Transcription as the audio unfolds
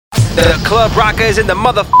The club rocker is in the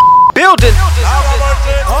mother building.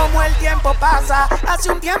 Como el tiempo pasa,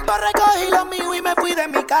 hace un tiempo recogí lo mío y me fui de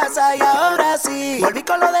mi casa. Y ahora sí, volví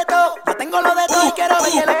con lo de todo, yo tengo lo de todo y quiero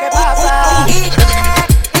ver qué es lo que pasa. ¿Y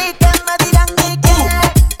qué me dirán? ¿Y qué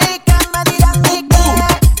me dirán? ¿Y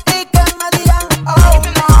qué me dirán? Oh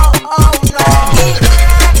no, oh no. ¿Y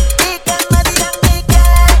qué me dirán? ¿Y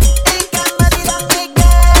qué me dirán?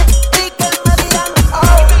 ¿Y qué me dirán?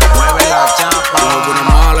 Oh no. Mueve la chapa. Una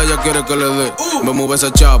mala, ella quiere que le dé. Me mueve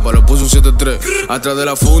esa chapa, le puse un 7-3. Atrás de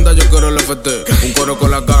la funda yo quiero el FT. Un coro con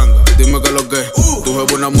la ganga, dime que lo que. Tu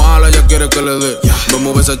jefa una mala, ella quiere que le dé. Me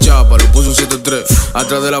mueve esa chapa, le puse un 7-3.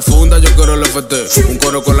 Atrás de la funda yo quiero el FT. Un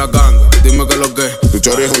coro con la ganga, dime que lo que. Tu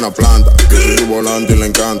chori es una planta, yo soy su volante y le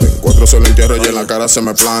encanta. Cuatro se lo entierro y en la cara se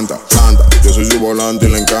me planta. Yo soy su volante y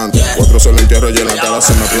le encanta. Cuatro se lo entierro y en la cara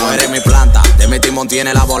se me planta. Tú eres mi planta, de mi timón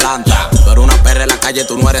tiene la volanta. Tú eres una perra en la calle,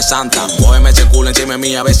 tú no eres santa. Cógeme ese culo encima de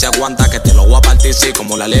mí, a ver si aguanta. Que te lo voy a partir, sí,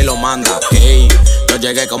 como la ley lo manda. Ey, yo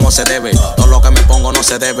llegué como se debe. Todo lo que me pongo no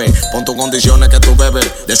se debe. Pon tus condiciones que tú bebes.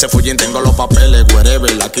 De ese fullín tengo los papeles,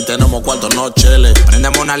 wherever. Aquí tenemos cuartos, no cheles.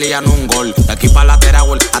 Prendemos una liga en un gol. De aquí para la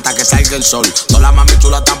Teragüel hasta que salga el sol. Todas las mami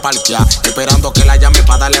chulas están parqueadas, esperando que la llame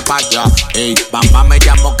para darle pa' allá. Ey, Bamba me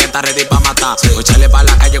llamó que está ready pa' matar. Voy a echarle pa'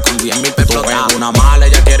 la calle con 10.000 pe' explotar. Una mala,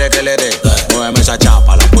 ella quiere que le dé. Cógeme esa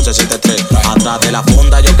chapa, la puse 7-3. Atrás de la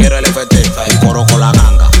funda yo quiero el FT. El coro con la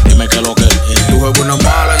ganga, dime que lo que. Tu jefa una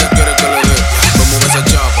mala, ella quiere que le dé. Me mueve esa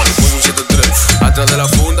chapa, le puse un 7-3. Atrás de la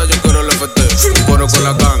funda yo quiero el FT. Un coro con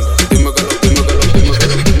la ganga, dime que lo que.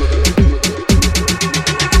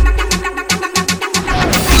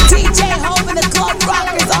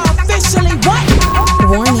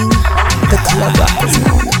 Warning, the club rock is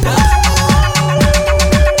now in the building.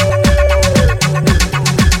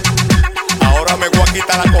 Ahora me voy a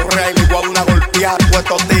quitar la correa y le voy a dar una golpeada a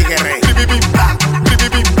estos tigres.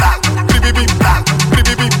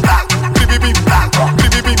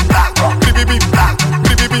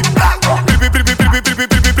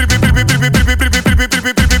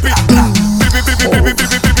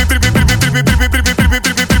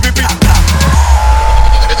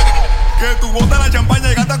 Que tú botas la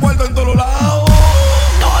champaña y gastas cuarto en todos lados.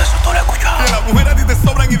 Todo eso tú lo he escuchado. Que las mujeres a ti te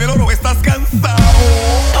sobran y del oro estás cansado.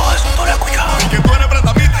 Todo eso tú lo he escuchado. Y que tú eres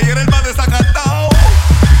pretamita y eres el más desacatado.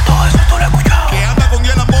 Todo eso tú lo he escuchado. Que anda con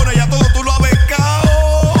hiel ambona y a todo tú lo has becado.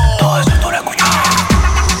 Todo eso tú lo he escuchado.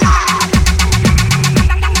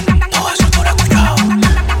 Todo eso tú lo he escuchado.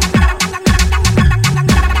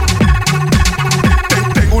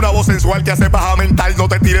 Tengo una voz sensual que hace baja mental. No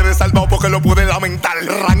te tires de salvado porque lo puedes lamentar.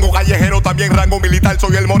 Rango callejero, también rango militar.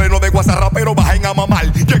 Soy el moreno de Guasarra, pero bajen a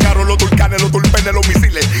mamar. Llegaron los tulcanes, los tulpenes, los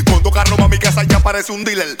misiles. Con tu carro, mami, casa ya parece un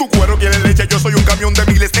dealer. Tu cuero quiere leche, yo soy un camión de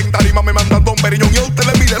miles. En tarima me mandan Don Periñón y a usted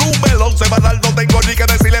le mide un melón. Se va a dar, no tengo ni que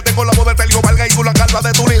decirle. Tengo la voz de Telio Valga y con la calva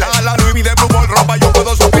de Tunila. A la Louis de Blue ropa yo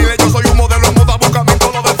puedo suplirle. Yo soy un modelo en moda, búscame en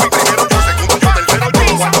todo del primero. Yo segundo, yo tercero,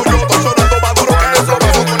 yo cuarto, yo estoy sonando más duro que eso.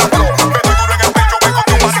 Me subo una flor, me doy duro en el pecho, me con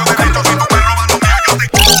tu barrio derecho. Si tú me robas lo mío, yo te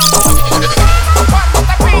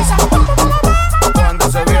Cuando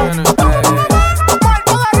se viene,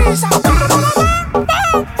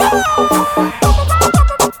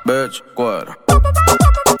 bitch, cuero.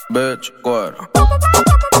 Bitch, cuero.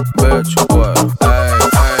 Bitch, cuero.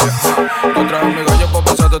 Tú traes mi gallo pa'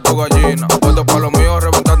 pasarte tu gallina. Puesto pa' lo mío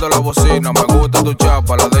reventando la bocina. Me gusta tu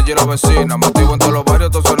chapa, la de ella y la vecina. Me activo en todos los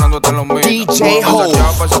barrios, estoy sonando hasta en los míos. DJ Ho. Esa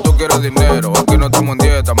chapa si tú quieres dinero. Aquí no estamos en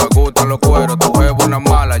dieta, me gustan los cueros. Tu jefa una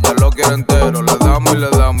mala, ya lo quiere entero. Le damos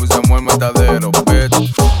y se mueve el matadero,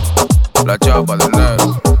 bitch. La chapa de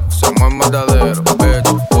enero, se mueve el matadero, bitch,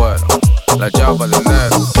 cuero. La chapa de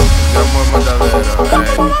enero, se mueve el matadero,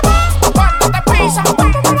 ey. Cuando te pisa,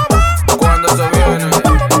 Cuando se viene,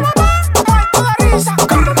 muerto de risa.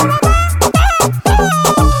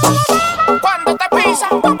 Cuando te pisa,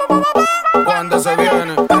 cuando se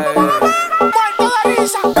viene, muerto de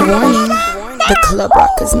risa. Warning, the club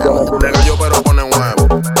rock is now in the building. Nega, yo pero pone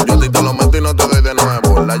huevo. Yo a ti te lo meto y no te doy de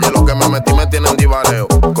nuevo. La hielo que me metí me tiene en divareo.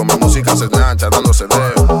 Con mi música se snatcha, dándose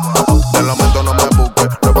dedo. Te lo meto, no me busques,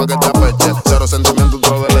 no es pa' que te apeche. Cero sentimiento,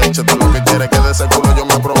 todo de leche. Tú lo que quieres que de ese culo yo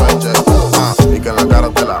me aproveche. Y que en la cara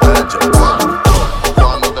te la eche.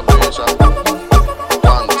 Cuando te pisa,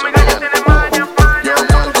 cuando se viene. Yo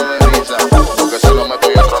muerto de risa, porque se lo meto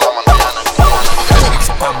y otro lo mantiene.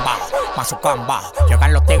 Mazucamba,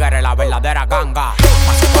 llegan los tigres, la verdadera ganga.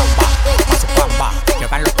 Mazucamba,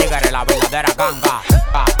 llegan los tigres, la verdadera ganga.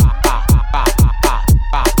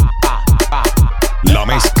 La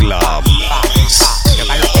mezcla.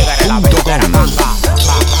 Llegan los tigres, la verdadera ganga.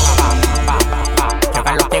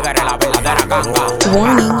 Llegan los tigres, la verdadera ganga.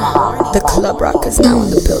 Warning, the club rock is now in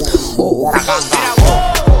the building.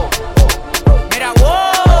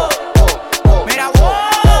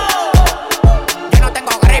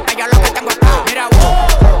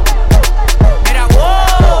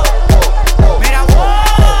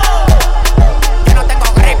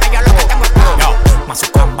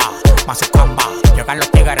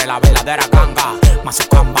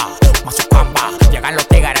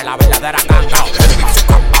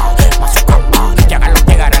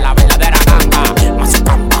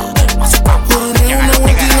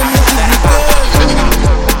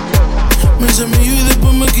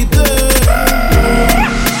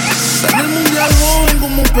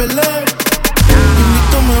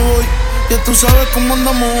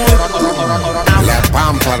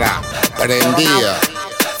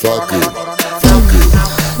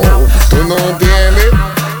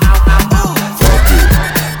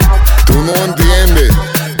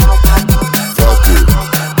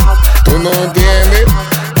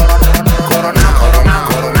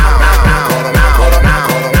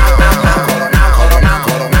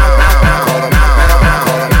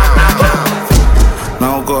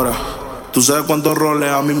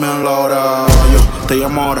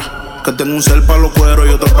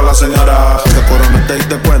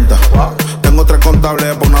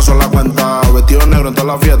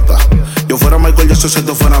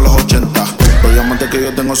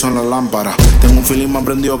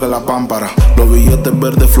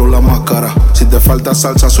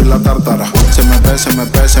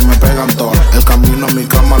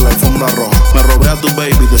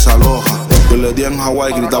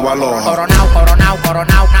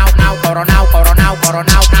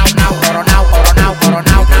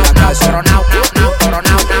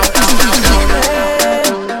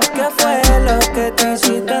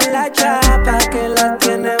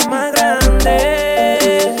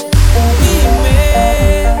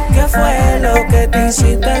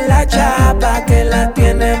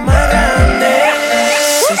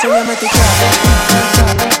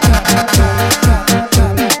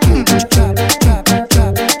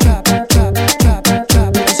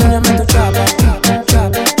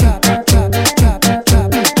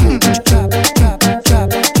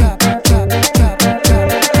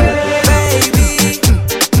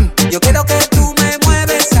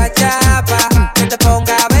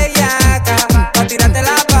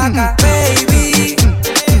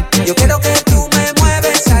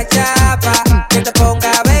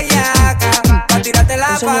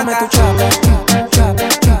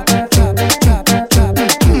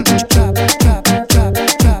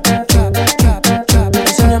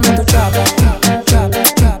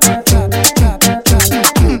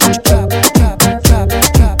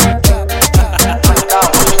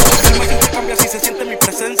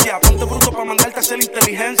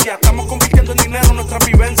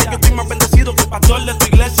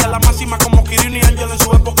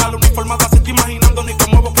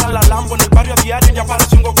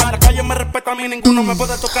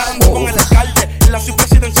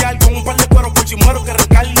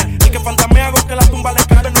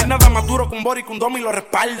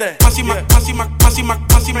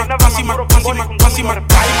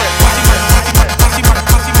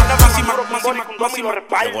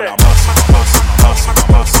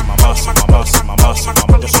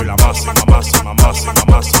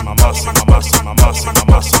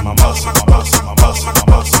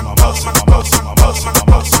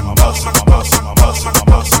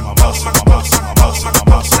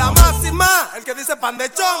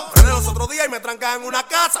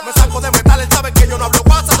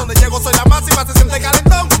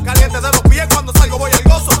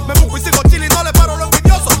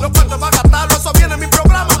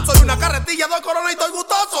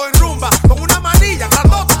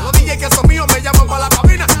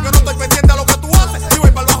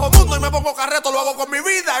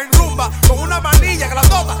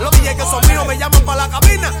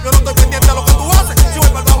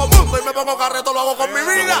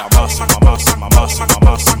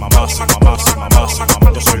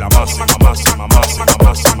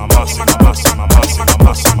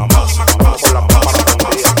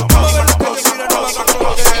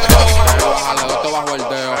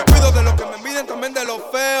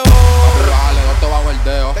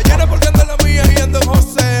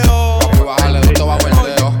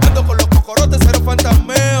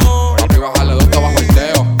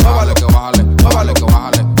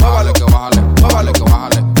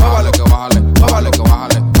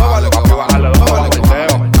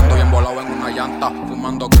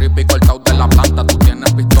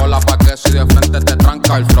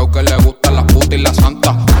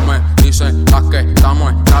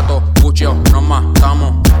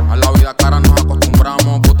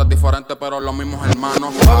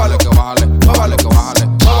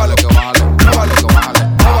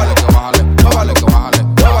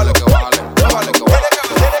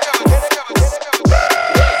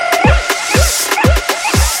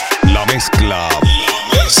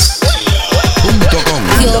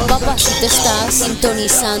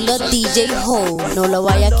 sintonizando a DJ Ho. No lo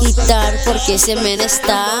vaya a quitar porque ese men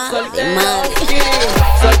está de madre.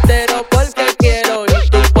 Soltero porque quiero y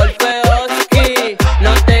tú por feoski.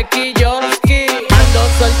 No te quilloski, ando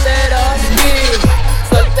solteroski.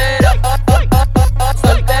 Soltero,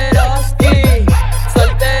 solteroski.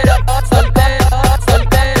 Solteroski.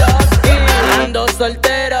 Ando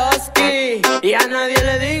solteroski. Y a nadie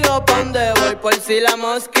le digo pa' dónde voy por si la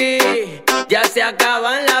mosqui. Ya se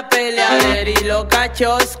acaban la peleadera y los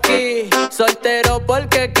cachoski. Soltero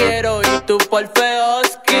porque quiero y tú por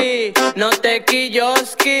feoski. No te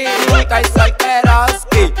quilloski. Estoy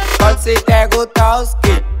solteroski, por si te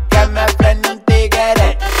gustoski. Que me prende un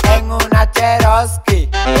tigre en una Cherokee.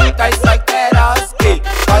 Estoy solteroski,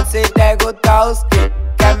 por si te gustoski.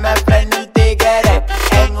 Que me prende un tigre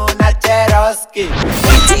en una Cherokee.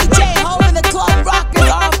 DJ Ho and the Club Rockers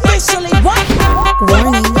are officially what?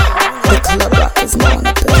 Warning, the Club Rockers now on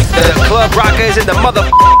the bill. The Club Rockers in the mother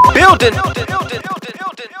building.